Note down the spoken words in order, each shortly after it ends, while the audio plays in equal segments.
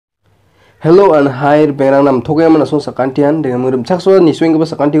Hello and hi, pengrang nam thoke mana song sakantian dengan Rimchaksoa ni swing ke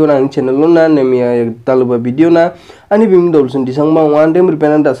sakantikon ang channel na nemia talba video na ani bim dol sun disang ma wan dem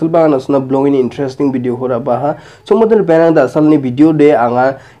penang da sulba na suna blogin interesting video hora baha chomoten penang da sal ni video de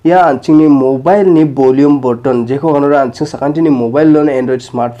anga ya anching ni mobile ni volume button jeko kanora anching sakanti ni mobile lon android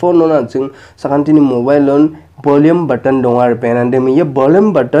smartphone lon anching sakanti ni mobile lon volume button dongar penang dem ye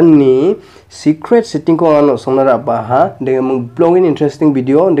volume button ni secret setting ko ano sonara baha dengan blogin interesting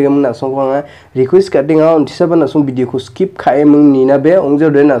video dengan na song request cutting out tisaba na song video ko skip khae mung ni na be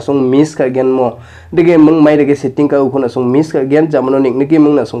ongjo de na song miss ka gen mo dege mung mai dege setting ka ko na song miss ka gen jamano nik niki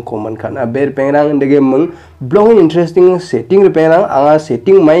mung na song comment khana ber pengrang dege mung blogin interesting setting re pengrang anga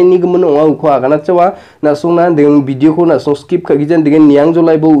setting mai ni gmun onga ko agana chawa na song na de video ko na song skip ka gijan dege niang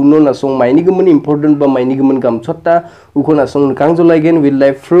jolai bo uno na song mai ni gmun important ba mai ni gmun kam chotta uko na song kang jolai gen will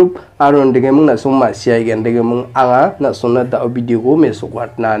life proof aron dege mung na song ma siai gen dege mung anga na song na da video ko me so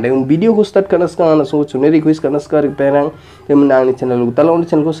kwat na dege video ko start kana ska na song chune request kana ska pengrang de mun ang ni channel ko talong ni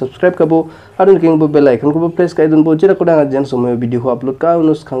channel ko subscribe ka bo aron king bo bell icon ko press ka idon bo jera ko dang jan somo video ko upload ka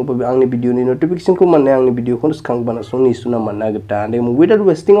unus khang bo ang ni video ni notification ko man ang ni video ko khang bana song ni suna man na gata dege without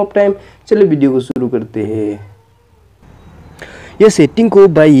wasting of time चलिए video को शुरू करते हैं ये setting को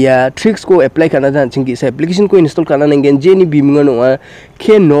bye या tricks को apply करना चाहते हैं एप्लीकेशन को इंस्टॉल करना नंगेन जेनी बिमिंग नोआ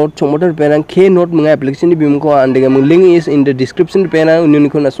के नोट चोमोटर पेना के नोट मंगा एप्लीकेशन नि बिमिंग को अंडेगा मंग link is in the description पेना उन्योंनि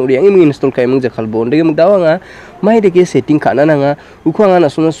को ना सोरी आंग इंस्टॉल खाय मंग जाkalbo अंडेगा मंग दावांगा माइ देके सेटिंग खाना नंगा उखो आंगा ना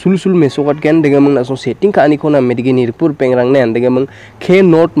सोना सुल मेसोकट केन देगा मंग ना सो सेटिंग खानी को ना मेडिके निरपुर पेंग्रांग ने अंडेगा मंग के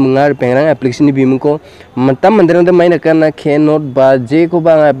नोट मंगा पेंग्रांग एप्लीकेशन नि बिमिंग को मतम मंदरंग दे माइ नकाना के नोट बा जे को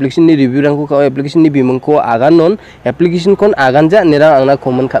बा एप्लीकेशन नि रिव्यू रंग को एप्लीकेशन नि बिमिंग को आगान नोन एप्लीकेशन कोन आगान जा नेरा आंगना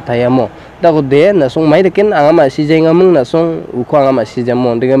कमन खाथायामो दागो दे ना सो माइ देकेन आंगा मा सिजाइंगा मंग ना सो उखो आंगा मा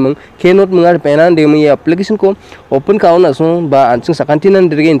सिजामो देगा मंग के नोट मंगा पेना दे मंग एप्लीकेशन को ओपन काउ ना सो बा आंचिं साकान्तिनान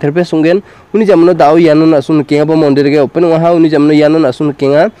देगे इंटरफेस संगेन उनि जामनो दाउ यानो ना सो केंगा बो मंदिर के ओपन वहा उनि जामनो यानो ना सो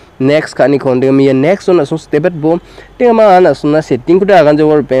केंगा नेक्स्ट खानी कोन देगा मिया नेक्स्ट ना सो स्टेप बो देगा मा ना सो ना सेटिंग को आगान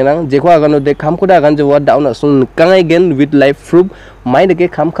जवर पेना जेखो आगानो दे खाम को आगान जवर दाउ ना सो कांगाइ गेन विथ लाइफ प्रूफ माइ देगे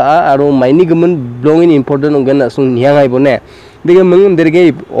खाम खा आरो माइनि गमन ब्लॉगिंग इंपोर्टेंट उगन ना सो नियांगाइ बोने देगा मंग देगे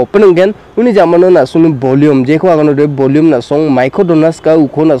ओपन उगन उनि जामनो ना सो वॉल्यूम जेखो आगानो दे वॉल्यूम ना सो माइको दोनास का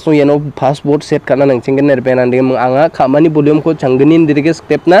उखो ना सो यानो पासवर्ड सेट करना नंगचिंगन नेर पेना देगा मंग आंगा खामानि वॉल्यूम को चंगनिन देगे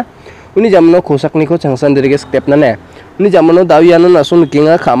स्टेप ना उनि जामनो खोसाकनि को चंगसान देगे स्टेप ना ने उनि जामनो दाउ यानो ना सो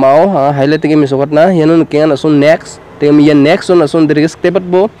केंगा खामाओ हाइलाइट के मिसोकट ना यानो केंगा ना सो नेक्स्ट देगा मिया नेक्स्ट ना सो देगे स्टेप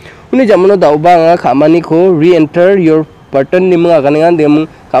बो उनि जामनो दाउबा आंगा खामानि को री एंटर योर बटन नि मंगा गानेगा देम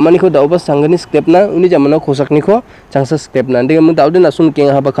खामानि को दाउबा सांगनि स्टेप ना उनि जामनो खोसाकनि को चांसा स्टेप ना देम दाउदे ना सुन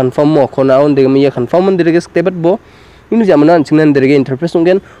केंगा हाबा कन्फर्म मो खोना उन देम ये कन्फर्म मन देगे स्टेप बो उनि जामनो आंचिंगन देगे इंटरफेस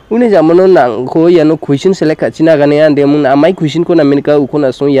संगेन उनि जामनो नांगो यानो क्वेश्चन सेलेक्ट खाचिना गानेगा देम आमाइ क्वेश्चन को नामिनका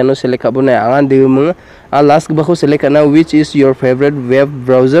उखोना सो यानो सेलेक्ट खाबोना आंगा देम आ लास्ट बखौ सेलेक्ट करना which is your favourite web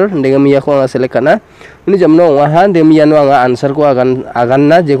browser them याखौ आंगा सेलेक्ट करना उनि जामनो वहा देम यानो आंगा आंसर को आगान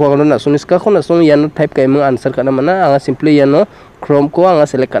ना जेखौ आगानो ना सुनिसका खौ ना सो यानो टाइप काइमो आंसर करना मना आंगा सिंपली यानो क्रोम को आंगा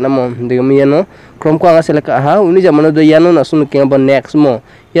सेलेक्ट करना मो देम यानो क्रोम को आंगा सेलेक्ट हा उनि जामनो दे यानो ना सुन केंगा नेक्स्ट मो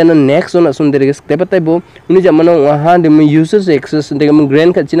यानो नेक्स्ट ना सुन देगे स्टेप ताइबो उनि जामनो वहा them users access them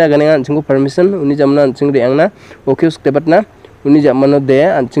grain खाचिना गानेगा आंचिंगो permission उनि जामनो आंचिंग रे आंगना ओके स्टेप ना उनि जामनो दे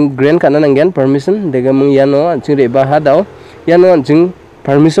आंचिंग ग्रेन खाना नंगेन परमिशन देगे मंग यानो आंचिंग रे बा हा दाउ यानो आंचिंग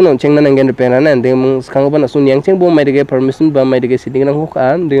permission on chengna nanggen repena na de mung skang ba na sun yang cheng bo mai de permission ba mai de setting na ko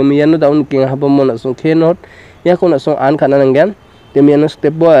an de mi yano down king ha ba mo na sun ke not ya ko na sun an kana nanggen de mi yano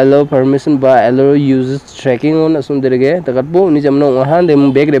step bo allow permission ba allow users tracking on na sun de ge takat bo ni jamno ha de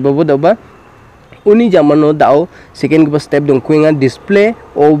mung back re ba bo da ba uni jamano dao second ko step dong kuinga display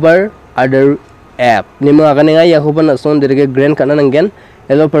over other app ni ma ga nga ya ko ba na sun de ge grand kana nanggen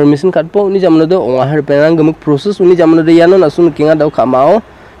allow permission katpo uni jamno do onga har penang gemuk process uni jamno de yano nasun kinga daw kamao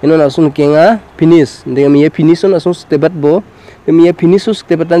ino nasun kinga finish de mi finish nasun stebat bo de mi finish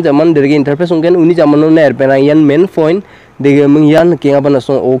stebat tan jaman de interface ungen uni jamno na er penang yan main point de mung yan kinga ba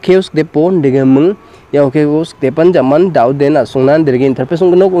nasun okay step po de mung ya okay go stepan jaman daw de nasun nan de interface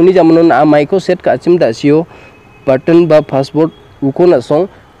ungen uni jamno na maiko set ka chim da sio button ba password uko nasun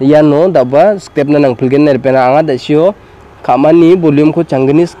yano daba step na nang philgen er penang anga da sio खामानि volume को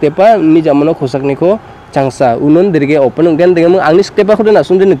चंगनि स्टेपा नि जामनो खोसाकनि को चांसा उनन देगे open Ugen देगे आंनि स्टेपा खदे ना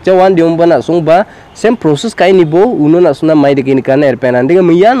सुनदे निकचा वन दियम बना सुंबा सेम प्रोसेस काइ निबो उनन आसुना माइ देगे निकान एरपेना देगे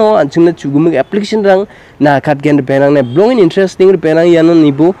मिया नो आंचिंगना चुगुम एप्लीकेशन रंग ना खात गेन पेनांग ने ब्लॉगिंग इंटरेस्टिंग पेनांग यानो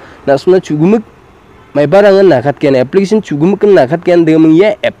निबो ना सुना चुगुम mai barangan nakatken application chugumkan nakatken de mung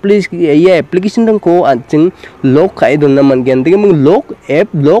ye application dong ko anching lock kai don na mangen de mung lock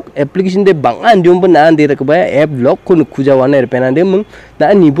application de bangan diom ban an de rakba app lock ko khujawana er pena de mung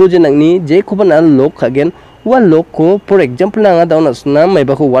da nibo je nangni je ko ban lock kagen wa lock ko for example nanga daun asna mai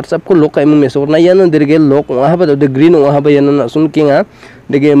ba ko whatsapp ko lock kai mung mesor na yano derge lock wa haba de green wa haba yano na sun kinga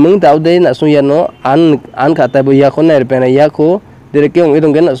dege mung daw de na sun yano an khata bo iako na er pena iako dereke ong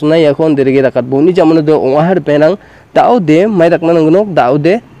idong gen asuna iako derge rakat bo ni jamono de onga har penang daw de mai rakna nangno daw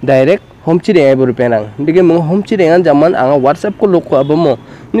de direct homchi re bor penang dege mung homchi re an jaman anga whatsapp ko lock ko abamo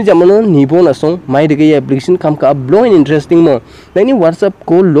ni jamono nibo na song mai dege application kam ka blowing interesting mo nani whatsapp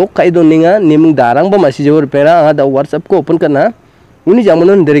ko lock kai do ninga nimung darang ba masi jor pera anga da whatsapp ko open kana uni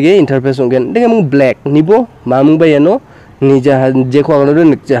jamono derge interface ongen dege mung black nibo mamung ba yano ni ja je ko agno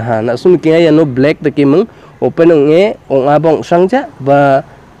nik ja na sum kinga yano black deke mung open onge onga bong sangja ba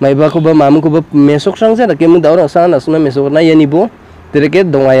mai ba ko ba mamung ko ba mesok sangja deke mung daurang sang na suna mesok na yanibo dereke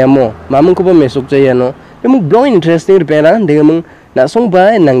dongayamo mamung ko ba mesok ja yano emung blowing interesting pera dege mung na song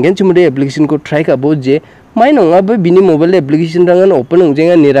ba nanggen chumude application ko try ka bo je mai nonga ba bini mobile application rangan open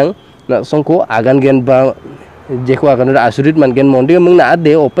ongjenga nirang na song ko agan gen ba je ko agan asurit man gen monde mung na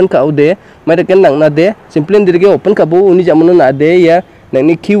ade open ka ude mai de ken nang na de simply dirge open ka bo uni jamono na de ya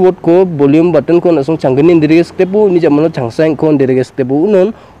nangni keyword ko volume button ko na song changani dirge step bo uni jamono changsang ko dirge step bo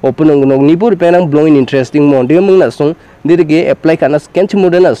unon open ongno ni bor penang blowing interesting monde mung na song dirge apply kana scan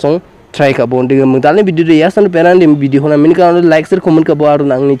chumude na song try ka bon de mung dalne video de yasan peran de video hona min ka like share comment ka bo aru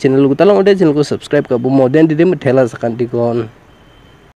nangni channel ko talang ode channel ko subscribe ka bo more than de Mitela sakantikon.